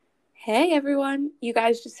Hey everyone, you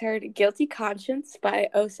guys just heard Guilty Conscience by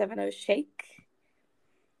 070 Shake.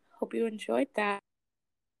 Hope you enjoyed that.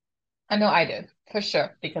 I know I did, for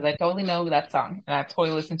sure, because I totally know that song and I've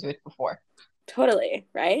totally listened to it before. Totally,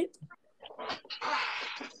 right?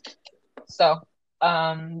 So,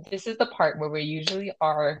 this is the part where we usually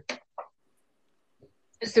are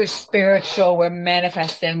so spiritual, we're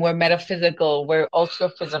manifesting, we're metaphysical, we're ultra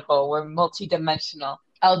physical, we're multidimensional.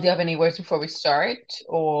 Oh, do you have any words before we start?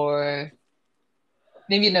 Or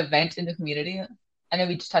maybe an event in the community? I know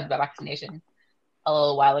we just talked about vaccination a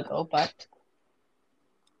little while ago, but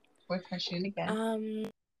we're mentioning it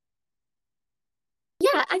again.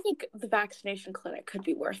 Yeah, I think the vaccination clinic could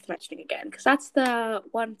be worth mentioning again because that's the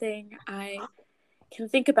one thing I can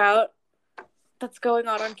think about that's going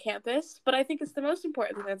on campus. But I think it's the most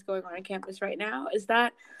important thing that's going on campus right now is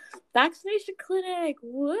that vaccination clinic.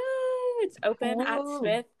 Woo! It's open at Whoa.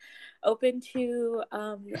 Smith, open to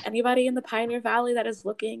anybody in the Pioneer Valley that is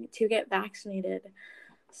looking to get vaccinated.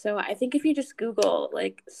 So I think if you just Google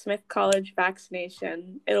like Smith College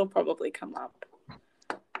vaccination, it'll probably come up.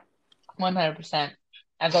 100%.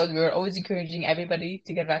 As always, we're always encouraging everybody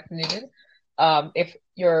to get vaccinated. If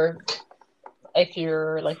you're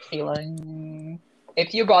like feeling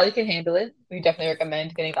if your body can handle it, we definitely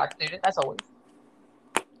recommend getting vaccinated as always.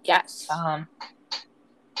 Yes. Um,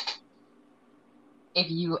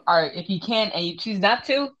 if you can and you choose not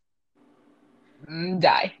to,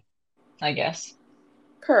 die, I guess.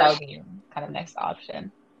 That Per. would be your kind of next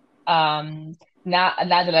option. Um, now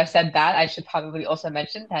that I've said that, I should probably also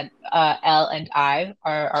mention that L and I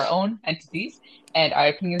are our own entities, and our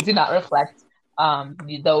opinions do not reflect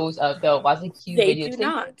those of the Wazaki They Radio do Station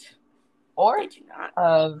not. or They do not.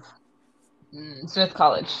 of Smith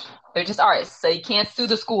College. They're just ours. So you can't sue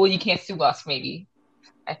the school, you can't sue us, maybe.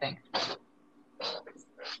 I think.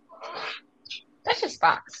 That's just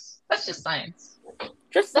facts. That's just science.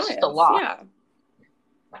 Just That's just the science. law. Yeah.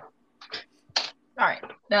 All right.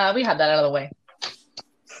 Now we have that out of the way.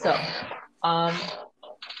 So, um,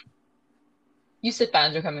 you said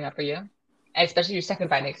fans are coming up for you, and especially your second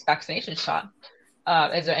vaccination shot.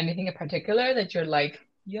 Is there anything in particular that you're like,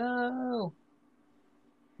 yo,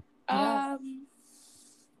 yes? Um.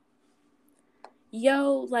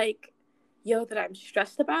 Yo, like, yo, that I'm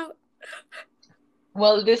stressed about.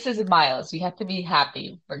 Well, this is Miles. We have to be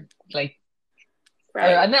happy for like, or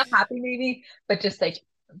Right. I'm not happy maybe, but just like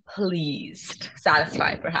pleased,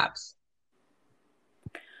 satisfied perhaps.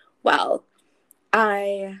 Well,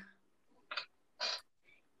 I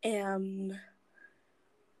am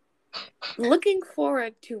looking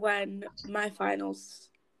forward to when my finals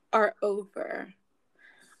are over.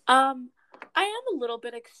 Um, I am a little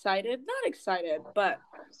bit excited. Not excited, but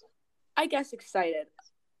I guess excited.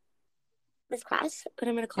 This class, but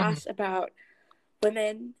I'm in a Hmm. class about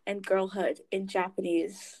women and girlhood in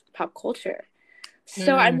Japanese pop culture.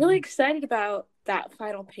 So I'm really Mm. excited about that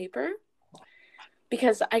final paper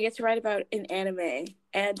because I get to write about an anime.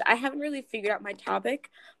 And I haven't really figured out my topic,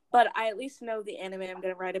 but I at least know the anime I'm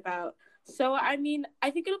going to write about. So, I mean,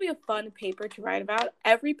 I think it'll be a fun paper to write about.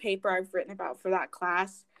 Every paper I've written about for that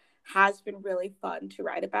class has been really fun to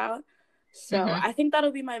write about. So, Hmm. I think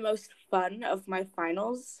that'll be my most fun of my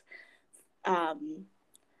finals. Um,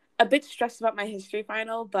 a bit stressed about my history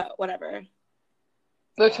final, but whatever.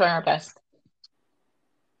 We're trying our best.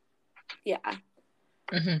 Yeah.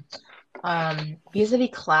 Hmm. Vis-a-vis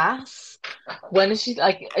class, when is she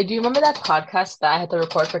like? Do you remember that podcast that I had to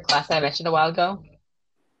record for class that I mentioned a while ago?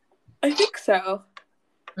 I think so.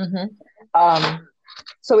 Hmm. Um,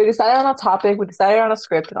 so we decided on a topic, we decided on a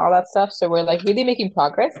script and all that stuff. So we're like really making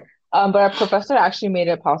progress. But our professor actually made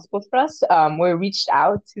it possible for us. We reached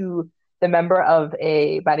out to the member of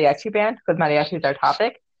a mariachi band because mariachi is our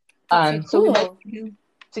topic. That's so So we'd like cool. you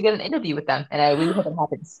to get an interview with them, and I really hope it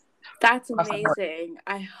happens. That's Cross our heart. amazing.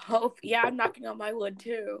 I hope. Yeah, I'm knocking on my wood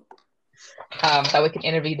too. That we can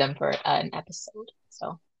interview them for an episode.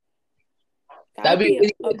 So That that'd would be be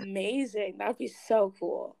really good. amazing. That would be so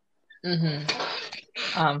cool. Hmm.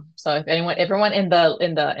 So if everyone in the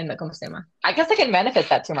 ¿cómo se llama? I guess I can manifest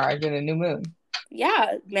that tomorrow during the new moon.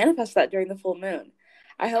 Yeah, manifest that during the full moon.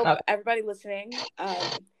 I hope Okay. everybody listening,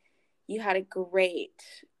 you had a great,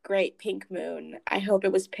 great pink moon. I hope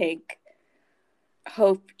it was pink.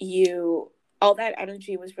 Hope you all that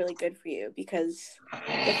energy was really good for you because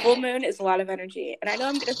the full moon is a lot of energy. And I know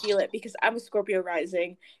I'm gonna feel it because I'm a Scorpio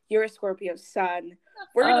rising, you're a Scorpio sun.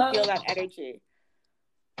 We're gonna Uh, feel that energy.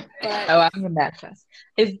 But oh, I'm gonna manifest.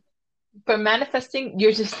 Is For manifesting,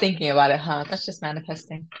 you're just thinking about it, huh? That's just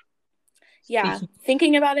manifesting. yeah, Speaking.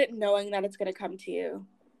 thinking about it, knowing that it's gonna come to you,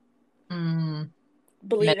 Mm,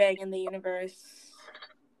 believing in the universe.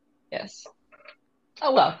 Yes.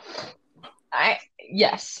 Oh well.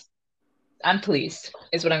 Yes. I'm pleased,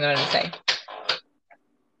 is what I'm going to say.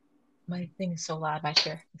 My thing is so loud, my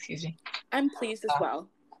chair. Excuse me. I'm pleased as well.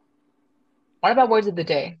 What about words of the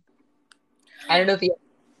day? I don't know if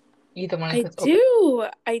either one I could open.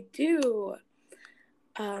 I do.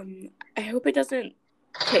 I hope it doesn't.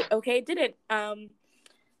 Okay, it didn't.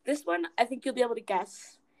 This one I think you'll be able to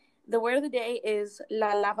guess. The word of the day is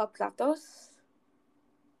la lavaplatos.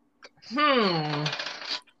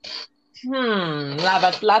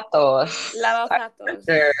 Lavaplatos. Lavaplatos.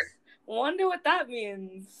 Sure. Wonder what that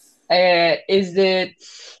means. Is it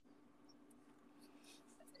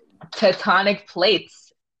tectonic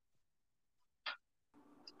plates?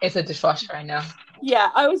 It's a dishwasher, I know. Yeah,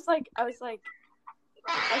 I was like,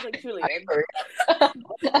 Julian.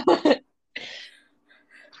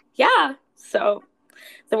 Yeah. So,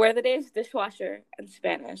 the word of the day is dishwasher in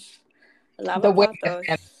Spanish.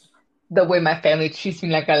 Lavaplatos. The way my family treats me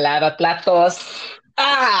like a lavaplatos.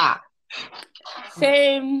 Ah!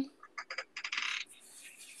 Same.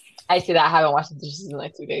 I see that. I haven't washed the dishes in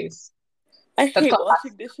like 2 days. I hate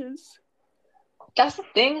washing dishes. That's the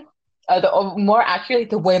thing. More accurately,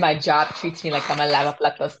 the way my job treats me like I'm a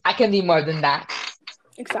lavaplatos. I can be more than that.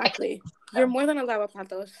 Exactly. You're more than a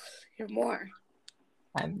lavaplatos. You're more.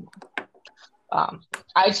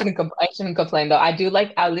 I shouldn't complain though. I do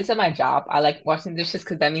like, at least at my job, I like washing dishes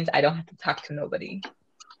because that means I don't have to talk to nobody.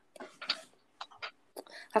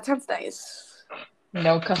 That sounds nice.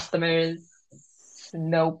 No customers,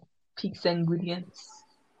 no pizza ingredients.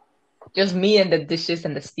 Just me and the dishes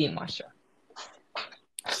and the steam washer.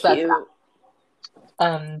 Cute.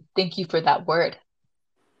 Thank you for that word.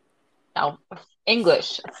 Now,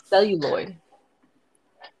 English, celluloid.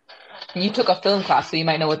 You took a film class, so you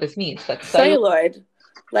might know what this means. But celluloid,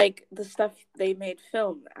 like the stuff they made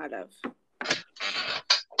film out of.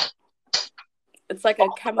 It's like a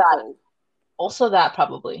chemical. Also that,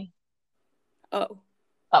 probably. Oh,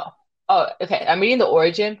 okay. I'm reading the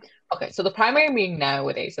origin. Okay, so the primary meaning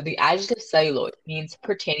nowadays of the adjective celluloid means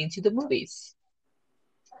pertaining to the movies.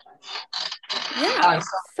 Yeah,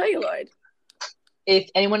 celluloid. If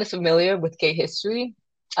anyone is familiar with gay history,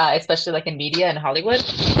 especially like in media and Hollywood,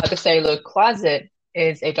 the Celluloid Closet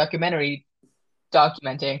is a documentary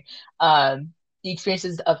documenting the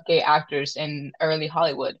experiences of gay actors in early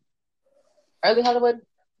Hollywood, like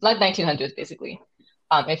 1900s, basically,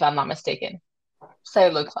 if I'm not mistaken.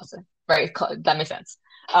 Celluloid Closet, right? That makes sense.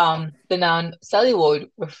 The noun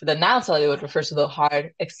celluloid refers to the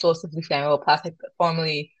hard, explosively flammable plastic that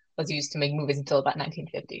formerly was used to make movies until about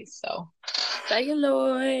 1950s. So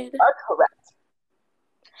celluloid. are correct.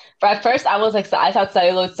 But at first, I was like, I thought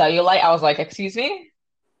celluloid, cellulite. I was like, excuse me,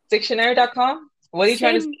 dictionary.com. What are you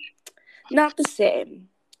trying to say? Not the same.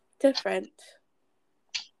 Different.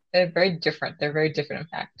 They're very different. They're very different, in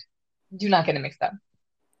fact. Do not get it mixed up.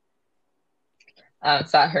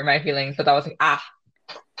 So that hurt my feelings, but I was like,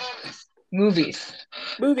 movies.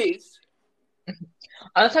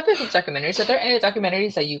 On the topic of documentaries, are there any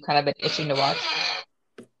documentaries that you kind of been itching to watch?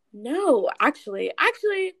 No, actually,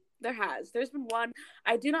 there's been one.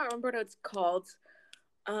 I do not remember what it's called.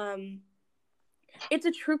 It's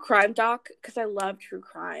a true crime doc because I love true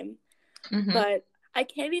crime, but I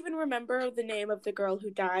can't even remember the name of the girl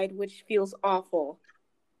who died, which feels awful.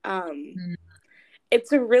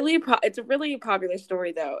 It's a really popular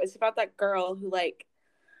story though. It's about that girl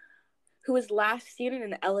who was last seen in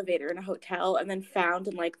an elevator in a hotel and then found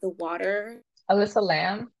in like the water. Alyssa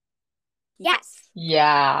Lamb? Yes.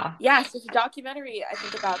 Yeah. Yes, there's a documentary I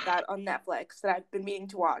think about that on Netflix that I've been meaning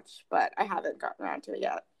to watch, but I haven't gotten around to it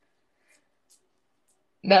yet.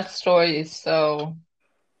 That story is so...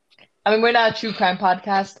 I mean, we're not a true crime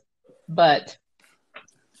podcast, but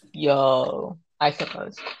I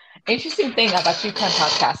suppose. Interesting thing about true crime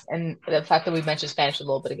podcast and the fact that we mentioned Spanish a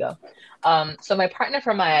little bit ago. So my partner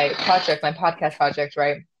for my podcast project,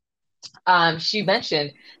 right? She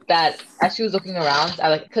mentioned that as she was looking around,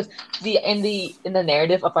 because in the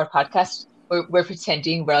narrative of our podcast, we're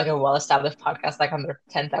pretending we're like a well-established podcast, like on the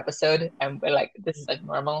 10th episode, and we're like, this is like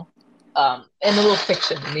normal, in a little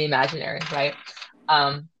fiction in the imaginary, right?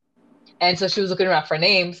 And so she was looking around for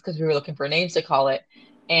names because we were looking for names to call it,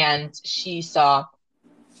 and she saw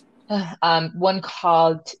one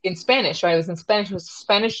called in Spanish, right? It was in Spanish. It was a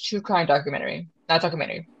Spanish true crime documentary, not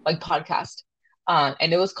documentary, like podcast.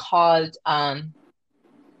 And it was called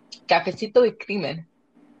Cafecito y Crimen.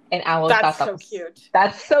 And I was that's so cute.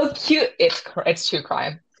 That's so cute. It's true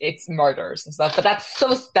crime. It's murders and stuff. But that's so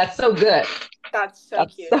good. That's so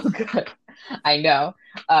cute. So good. I know.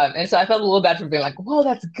 And so I felt a little bad for being like, whoa,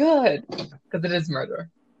 that's good. Because it is murder.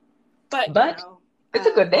 But It's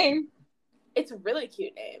a good name. It's a really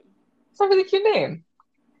cute name. It's a really cute name.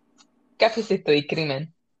 Cafecito y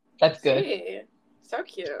crimen. That's good. Sí. So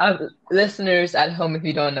cute. Listeners at home, if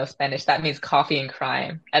you don't know Spanish, that means coffee and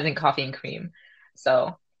crime, as in coffee and cream.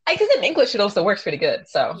 So I guess in English it also works pretty good.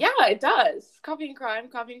 So yeah, it does. Coffee and crime,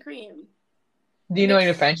 coffee and cream. do you know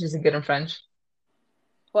any French? Is it good in French?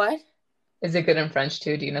 What? Is it good in French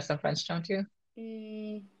too? Do you know some French, don't you?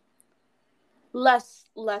 Less,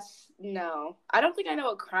 no. I don't think I know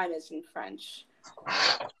what crime is in French.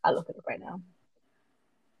 I'll look it up right now.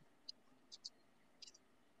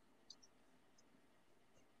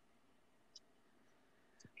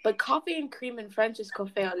 But coffee and cream in French is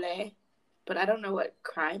café au lait. But I don't know what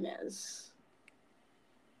crime is.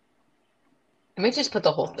 Let me just put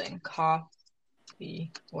the whole thing.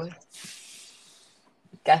 Coffee with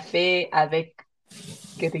café avec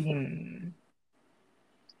crème.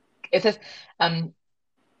 It says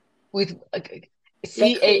with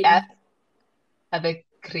CAF avec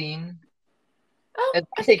crème. Oh,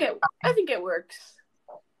 I think it works.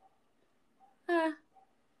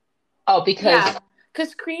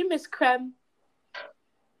 Because cream is creme.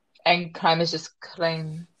 And crime is just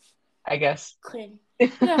crème, I guess. Crème.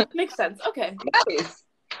 Yeah, makes sense. Okay. Nice.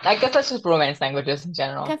 I guess that's just Romance languages in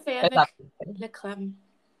general. Café avec le crème.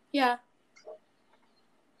 Yeah.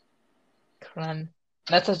 Crème.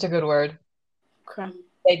 That's such a good word. Crème.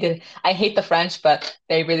 They did. I hate the French, but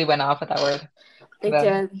they really went off with that word. They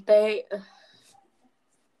did.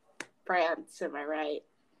 France, am I right?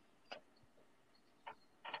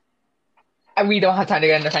 And we don't have time to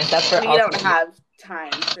get into French. That's for we don't have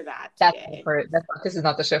time for that today. This is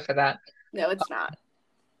not the show for that. No, it's not.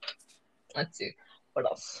 Let's see. What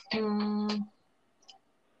else?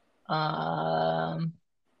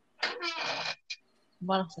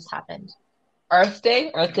 What else has happened? Earth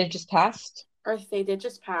Day? Earth Day just passed? Earth Day did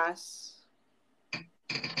just pass.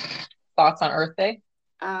 Thoughts on Earth Day?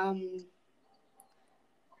 I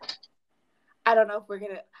don't know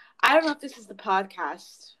if this is the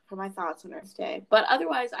podcast for my thoughts on Earth Day, but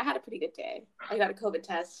otherwise I had a pretty good day. I got a COVID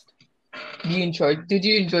test. Did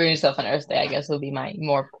you enjoy yourself on Earth Day? I guess will be my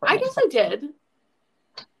more I guess I did.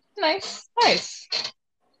 Nice.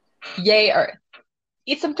 Yay, Earth.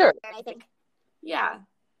 Eat some dirt, I think. Yeah.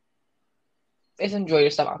 Just enjoy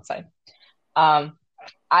yourself outside.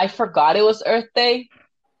 I forgot it was Earth Day.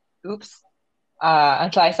 Oops.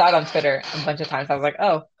 Until I saw it on Twitter a bunch of times. I was like,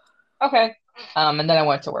 oh, okay. And then I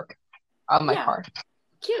went to work on my car.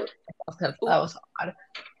 Cute. That was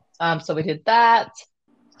odd. So we did that.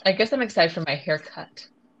 I guess I'm excited for my haircut.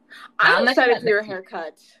 I'm excited for your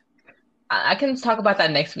haircut. I can talk about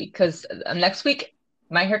that next week because next week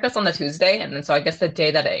my haircut's on the Tuesday, and then so I guess the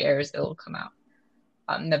day that it airs, it will come out.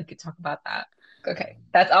 Then we could talk about that. Okay,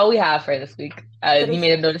 that's all we have for this week. You may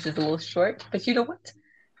have noticed it's a little short, but you know what?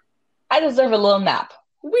 I deserve a little nap.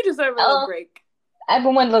 We deserve a little break.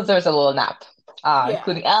 Everyone deserves a little nap,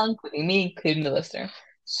 including Ellen, including me, including the listener.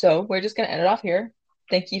 So we're just going to end it off here.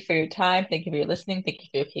 Thank you for your time. Thank you for your listening. Thank you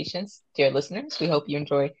for your patience, dear listeners. We hope you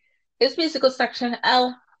enjoy this musical section.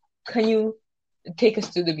 Elle, can you take us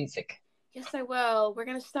through the music? Yes, I will. We're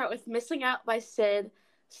going to start with Missing Out by Sid,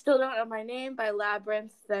 Still Don't Know My Name by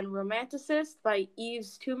Labyrinth, then Romanticist by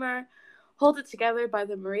Yves Tumor, Hold It Together by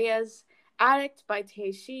the Marias, Addict by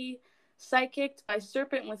Tae-Shi, Psychic by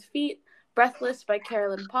Serpent with Feet, Breathless by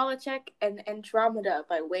Carolyn Polachek, and Andromeda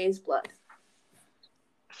by Ways Blood.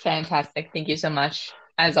 Fantastic. Thank you so much,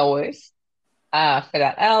 as always, for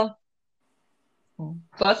that, Elle.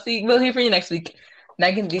 We'll hear from you next week.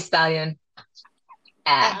 Megan Thee Stallion.